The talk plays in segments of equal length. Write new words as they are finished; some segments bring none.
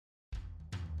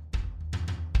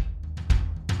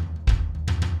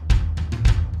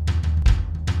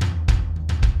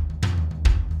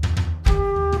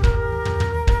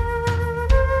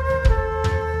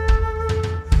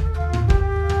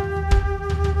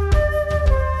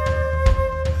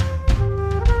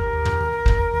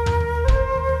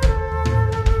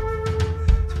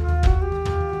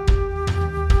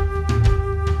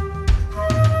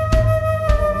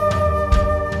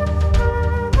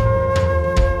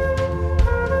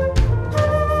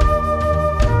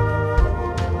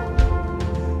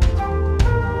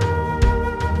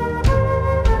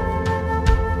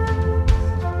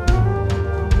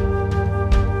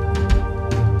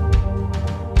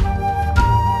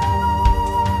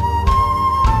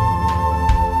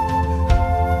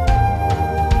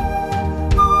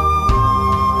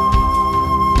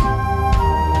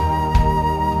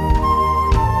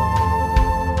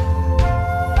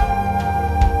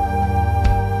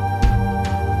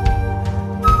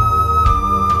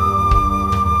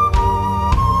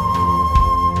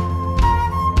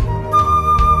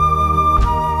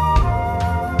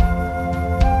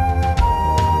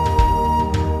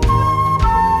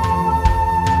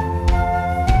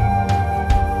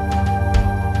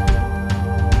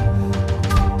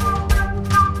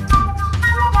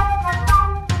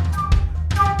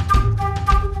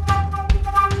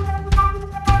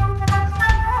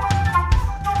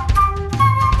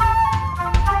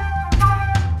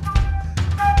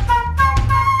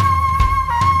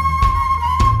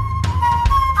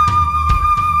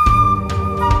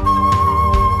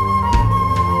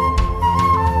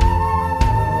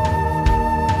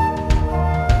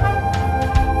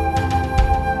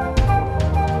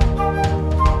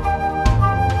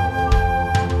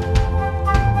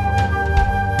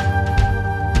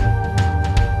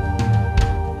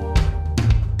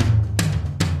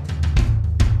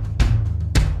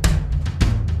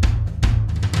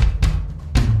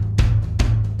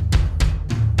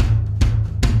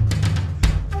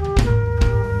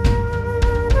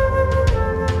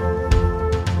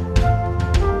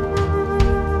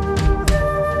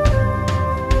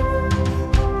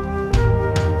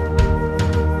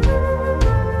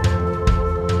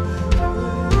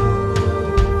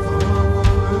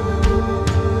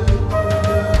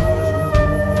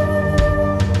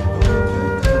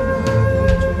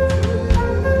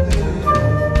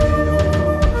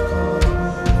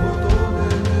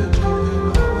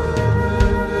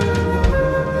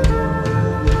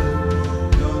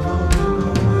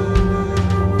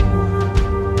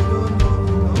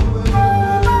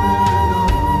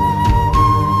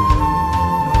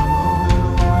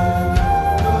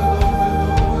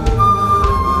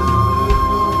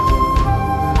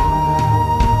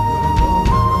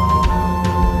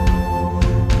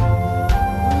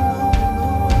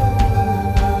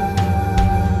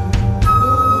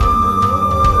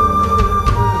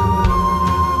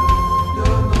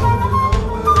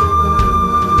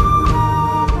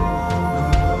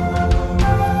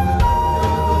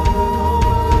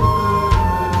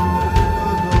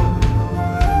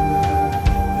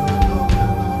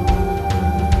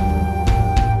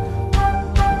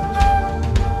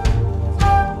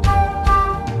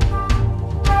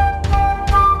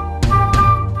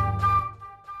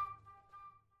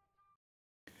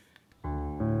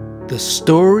The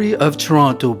story of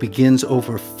Toronto begins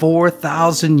over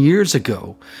 4,000 years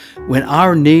ago when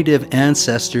our native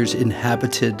ancestors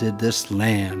inhabited this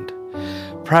land.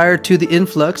 Prior to the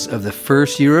influx of the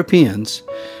first Europeans,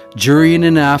 during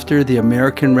and after the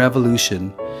American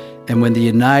Revolution, and when the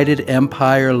United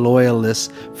Empire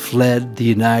Loyalists fled the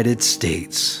United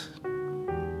States.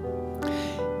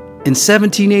 In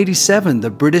 1787,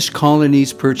 the British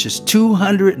colonies purchased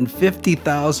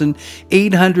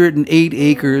 250,808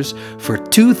 acres for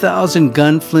 2,000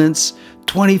 gunflints,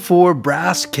 24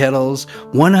 brass kettles,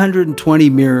 120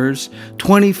 mirrors,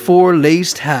 24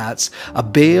 laced hats, a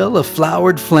bale of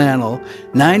flowered flannel,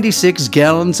 96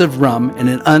 gallons of rum, and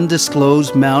an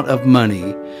undisclosed amount of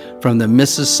money from the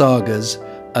Mississaugas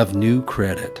of New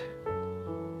Credit.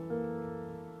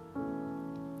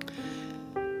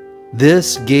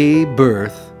 This gave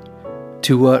birth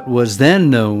to what was then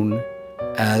known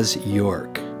as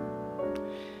York.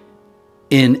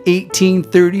 In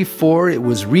 1834, it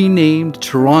was renamed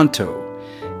Toronto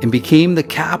and became the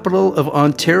capital of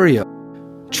Ontario.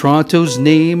 Toronto's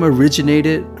name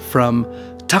originated from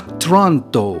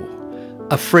Tuck-Toronto,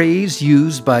 a phrase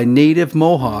used by native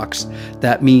Mohawks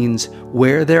that means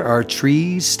where there are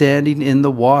trees standing in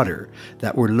the water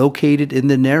that were located in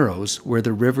the narrows where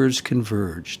the rivers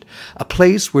converged, a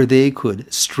place where they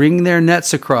could string their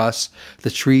nets across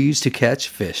the trees to catch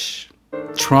fish.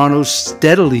 Toronto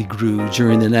steadily grew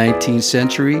during the 19th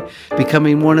century,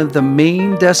 becoming one of the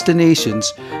main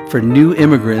destinations for new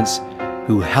immigrants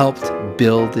who helped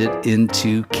build it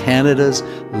into Canada's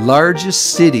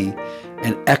largest city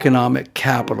and economic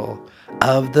capital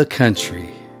of the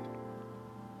country.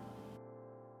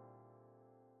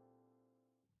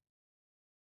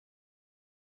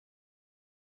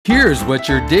 Here's what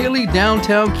your daily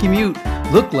downtown commute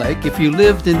looked like if you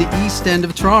lived in the east end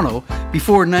of Toronto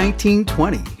before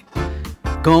 1920.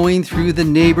 Going through the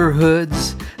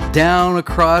neighborhoods, down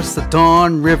across the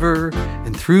Don River,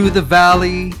 and through the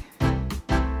valley,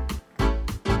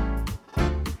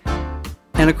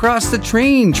 and across the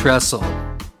train trestle,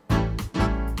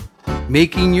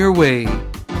 making your way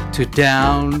to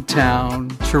downtown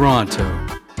Toronto.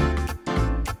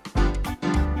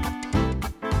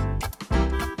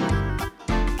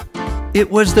 It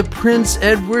was the Prince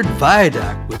Edward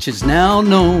Viaduct, which is now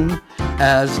known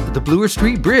as the Bloor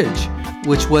Street Bridge,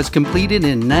 which was completed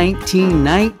in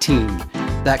 1919,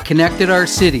 that connected our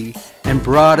city and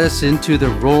brought us into the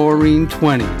roaring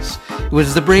 20s. It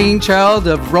was the brainchild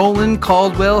of Roland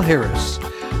Caldwell Harris,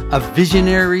 a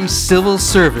visionary civil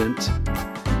servant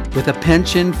with a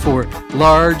penchant for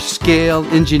large-scale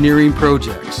engineering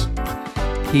projects.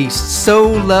 He so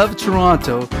loved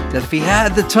Toronto that if he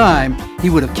had the time, he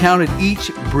would have counted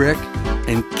each brick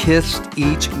and kissed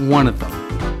each one of them,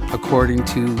 according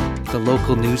to the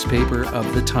local newspaper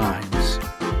of the Times.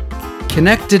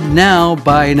 Connected now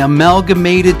by an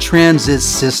amalgamated transit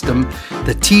system,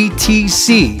 the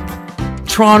TTC,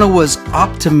 Toronto was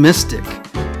optimistic,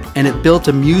 and it built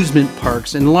amusement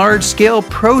parks and large-scale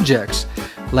projects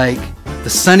like the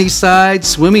Sunnyside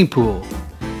swimming pool.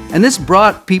 And this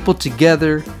brought people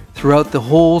together throughout the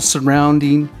whole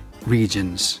surrounding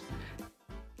regions.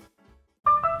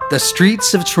 The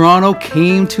streets of Toronto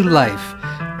came to life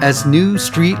as new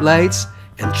street lights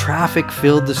and traffic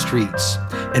filled the streets.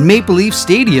 And Maple Leaf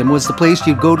Stadium was the place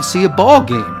you'd go to see a ball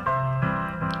game.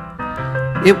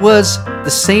 It was the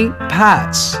St.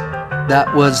 Pat's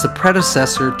that was the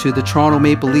predecessor to the Toronto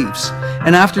Maple Leafs.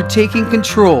 And after taking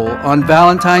control on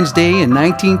Valentine's Day in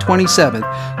 1927,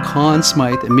 Conn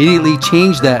Smythe immediately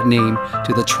changed that name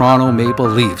to the Toronto Maple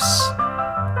Leafs.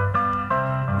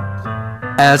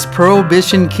 As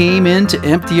Prohibition came in to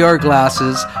empty our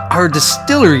glasses, our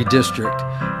distillery district,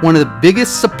 one of the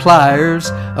biggest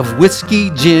suppliers of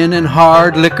whiskey, gin, and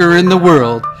hard liquor in the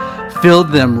world,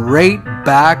 filled them right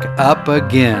back up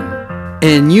again.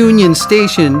 And Union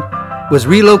Station was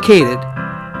relocated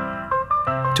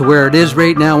to where it is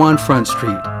right now on Front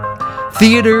Street.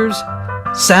 Theaters,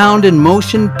 sound and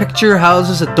motion picture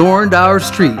houses adorned our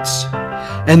streets,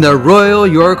 and the Royal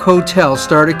York Hotel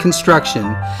started construction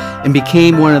and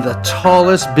became one of the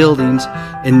tallest buildings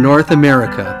in North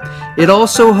America. It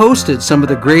also hosted some of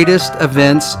the greatest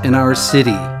events in our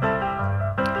city.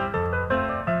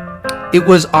 It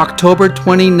was October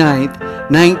 29th,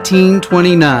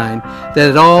 1929, that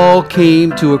it all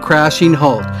came to a crashing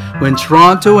halt when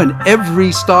Toronto and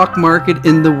every stock market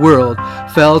in the world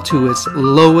fell to its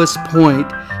lowest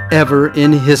point ever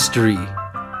in history.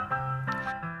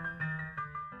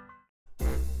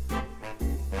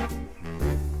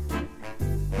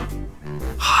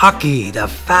 Hockey, the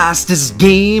fastest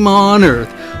game on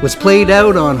earth, was played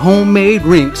out on homemade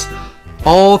rinks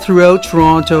all throughout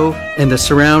Toronto and the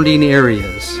surrounding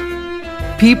areas.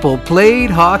 People played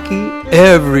hockey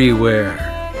everywhere.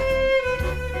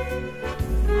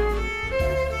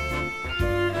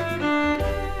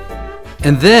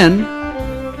 And then,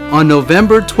 on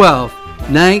November 12,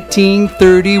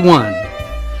 1931,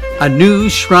 a new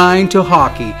shrine to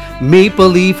hockey, Maple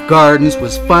Leaf Gardens,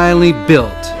 was finally built.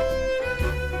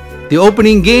 The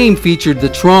opening game featured the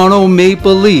Toronto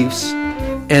Maple Leafs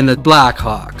and the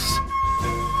Blackhawks.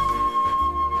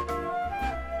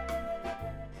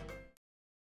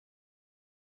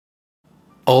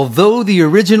 Although the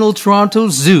original Toronto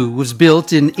Zoo was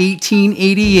built in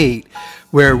 1888,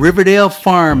 where Riverdale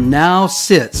Farm now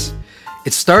sits,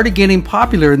 it started getting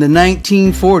popular in the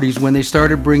 1940s when they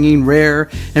started bringing rare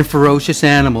and ferocious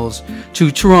animals to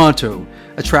Toronto,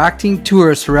 attracting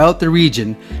tourists throughout the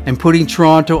region and putting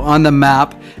Toronto on the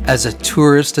map as a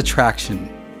tourist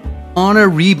attraction. On a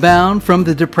rebound from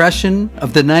the Depression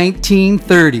of the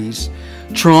 1930s,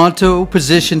 Toronto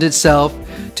positioned itself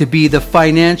to be the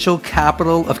financial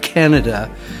capital of Canada,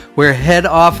 where head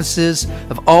offices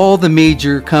of all the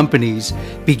major companies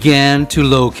began to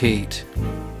locate.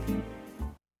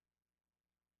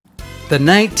 The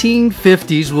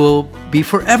 1950s will be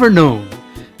forever known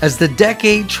as the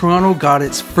decade Toronto got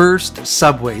its first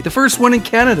subway, the first one in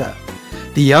Canada,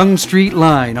 the Yonge Street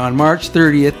Line on March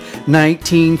 30th,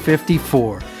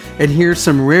 1954. And here's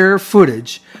some rare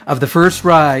footage of the first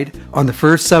ride on the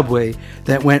first subway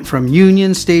that went from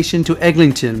Union Station to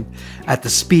Eglinton at the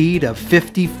speed of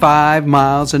 55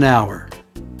 miles an hour.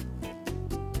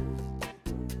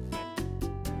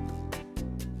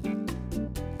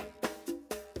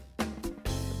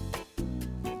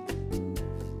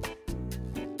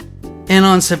 And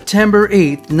on September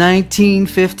 8th,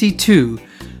 1952,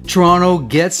 Toronto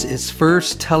gets its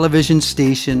first television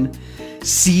station,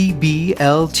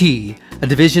 CBLT, a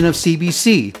division of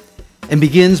CBC, and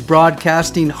begins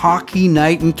broadcasting Hockey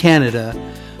Night in Canada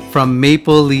from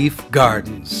Maple Leaf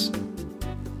Gardens.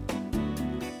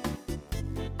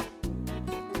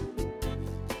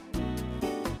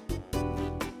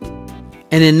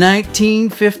 And in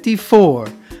 1954,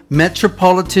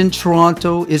 Metropolitan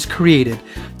Toronto is created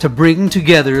to bring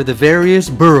together the various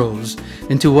boroughs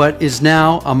into what is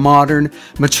now a modern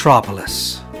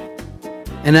metropolis.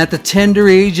 And at the tender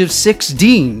age of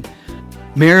 16,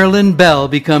 Marilyn Bell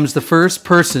becomes the first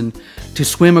person to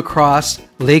swim across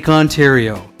Lake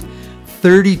Ontario,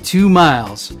 32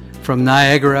 miles from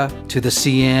Niagara to the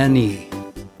CNE.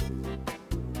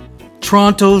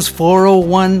 Toronto's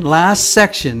 401 last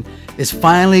section is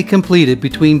finally completed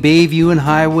between Bayview and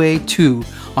Highway 2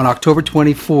 on October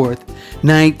 24th,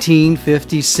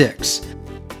 1956.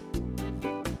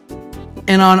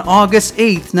 And on August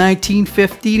 8th,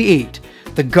 1958,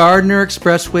 the Gardiner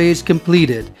Expressway is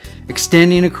completed,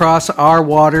 extending across our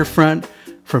waterfront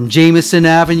from Jameson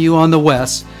Avenue on the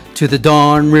west to the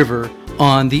Don River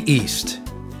on the east.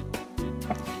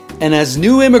 And as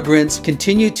new immigrants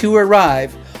continue to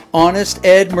arrive, Honest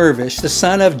Ed Mirvish, the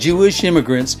son of Jewish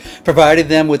immigrants, provided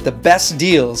them with the best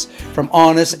deals from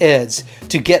Honest Ed's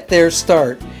to get their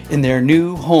start in their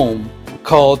new home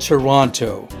called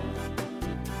Toronto.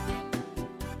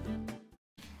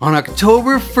 On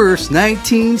October 1st,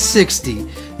 1960,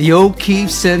 the O'Keefe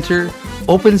Centre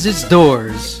opens its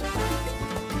doors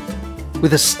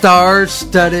with a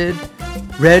star-studded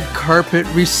red carpet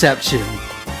reception,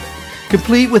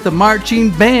 complete with a marching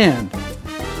band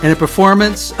and a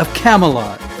performance of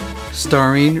Camelot,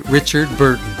 starring Richard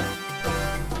Burton.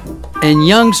 And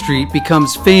Yonge Street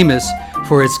becomes famous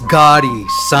for its gaudy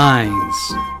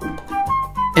signs.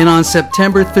 And on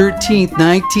September 13th,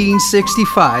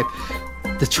 1965,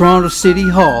 the Toronto City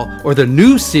Hall, or the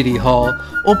new City Hall,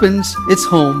 opens its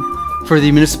home for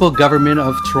the municipal government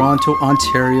of Toronto,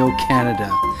 Ontario,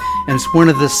 Canada. And it's one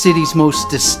of the city's most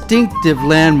distinctive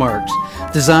landmarks,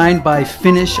 designed by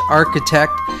Finnish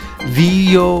architect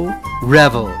Vio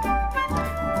Revel.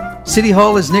 City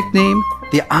Hall is nicknamed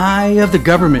the Eye of the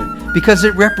Government because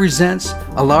it represents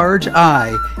a large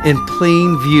eye in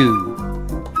plain view.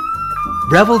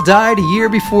 Revel died a year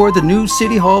before the new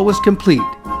City Hall was complete.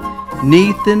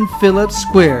 Nathan Phillips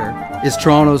Square is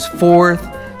Toronto's fourth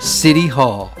City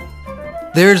Hall.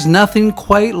 There's nothing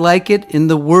quite like it in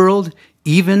the world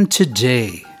even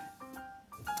today.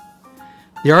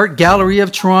 The Art Gallery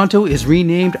of Toronto is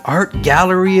renamed Art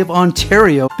Gallery of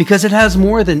Ontario because it has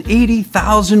more than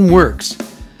 80,000 works.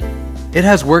 It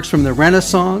has works from the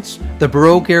Renaissance, the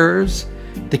Baroque eras,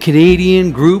 the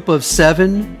Canadian Group of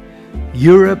Seven,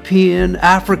 European,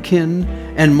 African,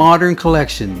 and modern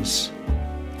collections.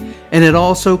 And it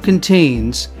also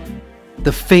contains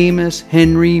the famous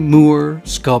Henry Moore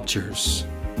sculptures.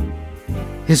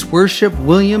 His Worship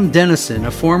William Dennison, a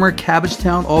former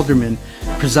Cabbagetown alderman,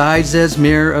 presides as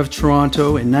mayor of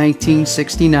Toronto in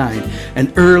 1969,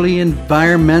 an early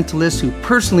environmentalist who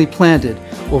personally planted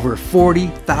over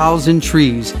 40,000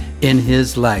 trees in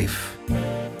his life.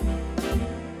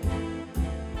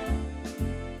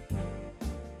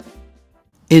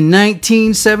 In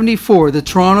 1974, the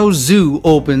Toronto Zoo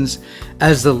opens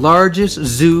as the largest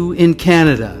zoo in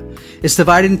Canada. It's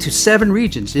divided into 7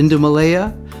 regions: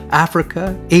 Indomalaya,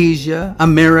 Africa, Asia,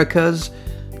 Americas,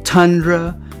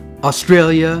 Tundra,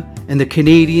 Australia, and the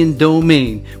Canadian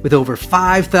domain, with over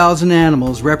 5,000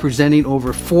 animals representing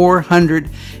over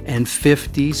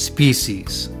 450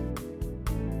 species.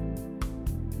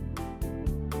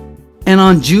 And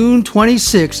on June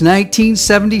 26,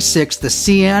 1976, the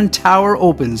CN Tower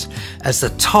opens as the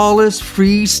tallest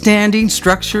freestanding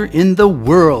structure in the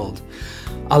world.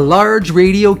 A large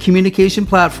radio communication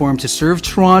platform to serve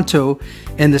Toronto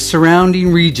and the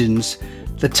surrounding regions,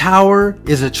 the tower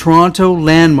is a Toronto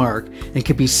landmark and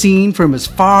can be seen from as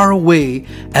far away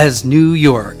as New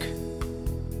York.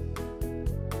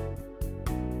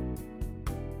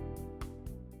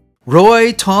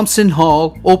 Roy Thomson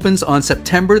Hall opens on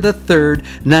September the 3rd,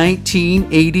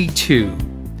 1982.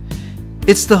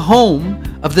 It's the home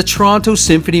of the Toronto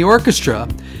Symphony Orchestra,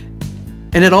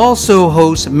 and it also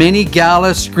hosts many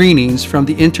gala screenings from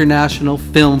the International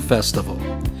Film Festival.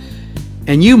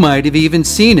 And you might have even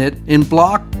seen it in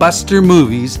blockbuster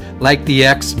movies like The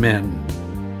X-Men.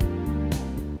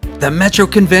 The Metro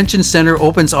Convention Center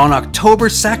opens on October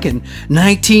 2nd,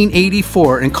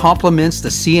 1984 and complements the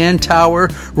CN Tower,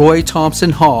 Roy Thomson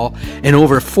Hall, and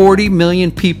over 40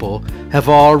 million people have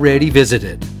already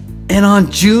visited. And on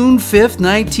June 5th,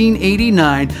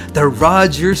 1989, the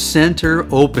Rogers Centre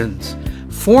opens,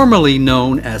 formerly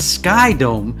known as Sky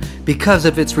Dome because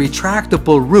of its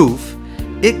retractable roof.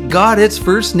 It got its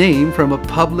first name from a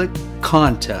public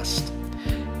contest.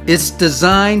 It's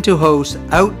designed to host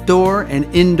outdoor and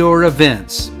indoor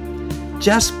events,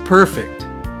 just perfect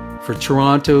for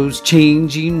Toronto's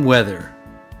changing weather.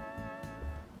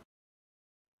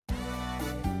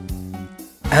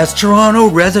 As Toronto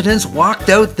residents walked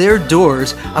out their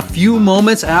doors a few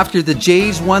moments after the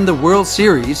Jays won the World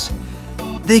Series,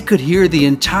 they could hear the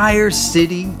entire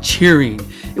city cheering.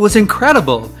 It was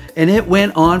incredible, and it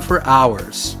went on for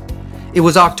hours. It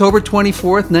was October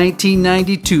 24th,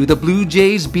 1992. The Blue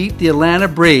Jays beat the Atlanta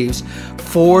Braves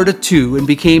 4-2 and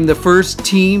became the first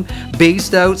team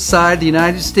based outside the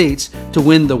United States to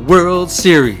win the World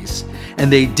Series. And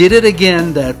they did it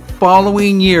again that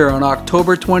following year on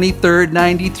October 23rd,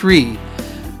 93,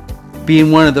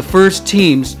 being one of the first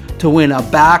teams to win a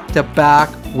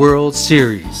back-to-back World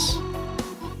Series.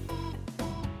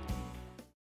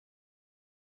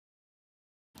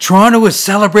 Toronto is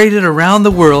celebrated around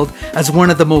the world as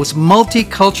one of the most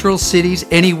multicultural cities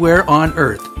anywhere on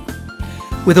earth.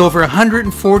 With over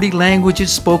 140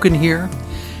 languages spoken here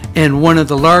and one of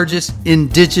the largest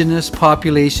Indigenous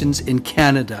populations in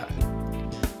Canada.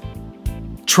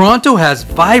 Toronto has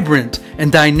vibrant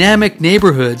and dynamic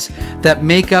neighborhoods that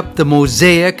make up the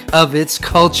mosaic of its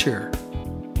culture.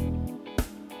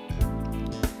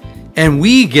 And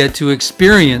we get to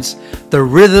experience the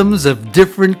rhythms of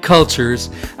different cultures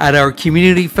at our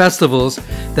community festivals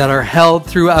that are held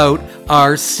throughout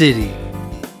our city.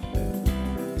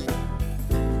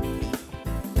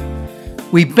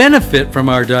 We benefit from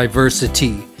our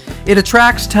diversity. It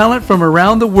attracts talent from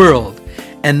around the world,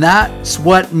 and that's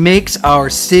what makes our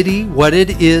city what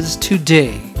it is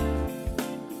today.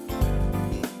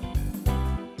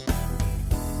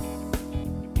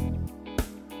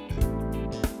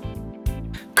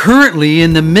 Currently,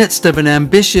 in the midst of an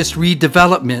ambitious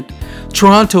redevelopment,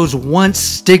 Toronto's once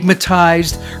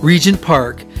stigmatized Regent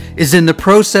Park is in the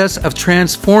process of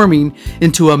transforming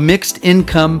into a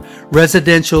mixed-income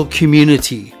residential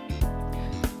community.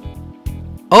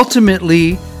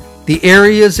 Ultimately, the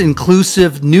area's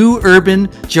inclusive new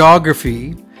urban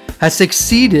geography has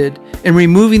succeeded in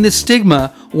removing the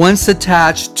stigma once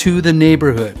attached to the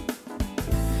neighborhood.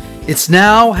 It's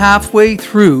now halfway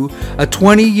through a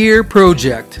 20-year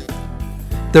project.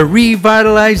 The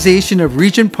revitalization of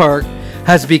Regent Park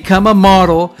has become a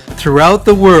model throughout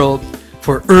the world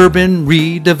for urban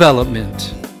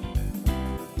redevelopment.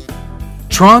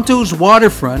 Toronto's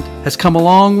waterfront has come a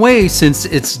long way since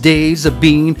its days of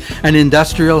being an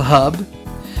industrial hub,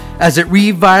 as it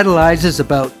revitalizes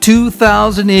about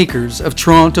 2,000 acres of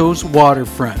Toronto's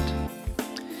waterfront.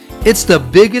 It's the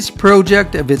biggest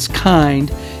project of its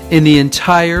kind in the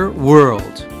entire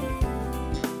world.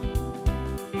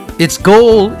 Its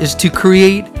goal is to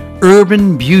create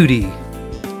urban beauty.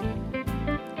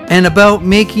 and about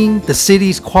making the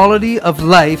city's quality of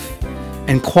life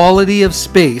and quality of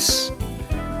space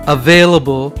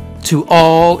available to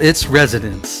all its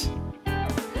residents.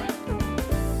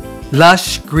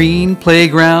 Lush green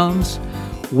playgrounds,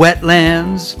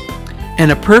 wetlands,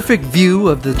 and a perfect view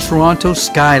of the Toronto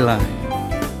skyline.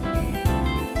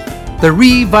 The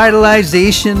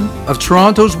revitalization of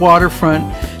Toronto's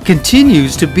waterfront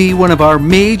continues to be one of our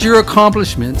major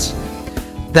accomplishments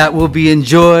that will be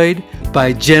enjoyed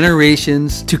by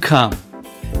generations to come.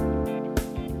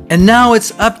 And now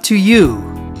it's up to you.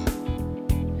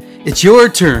 It's your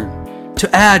turn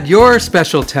to add your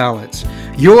special talents,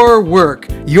 your work,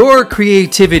 your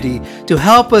creativity to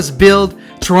help us build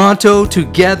Toronto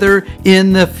together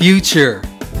in the future.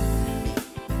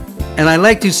 And I'd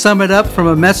like to sum it up from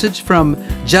a message from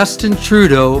Justin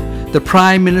Trudeau, the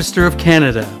Prime Minister of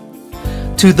Canada.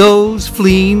 To those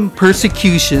fleeing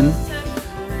persecution,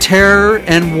 terror,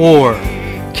 and war,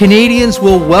 Canadians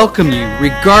will welcome you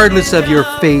regardless of your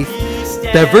faith.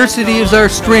 Diversity is our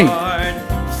strength,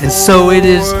 and so it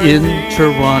is in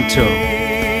Toronto.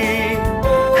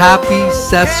 Happy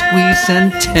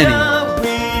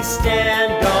sesquicentennial.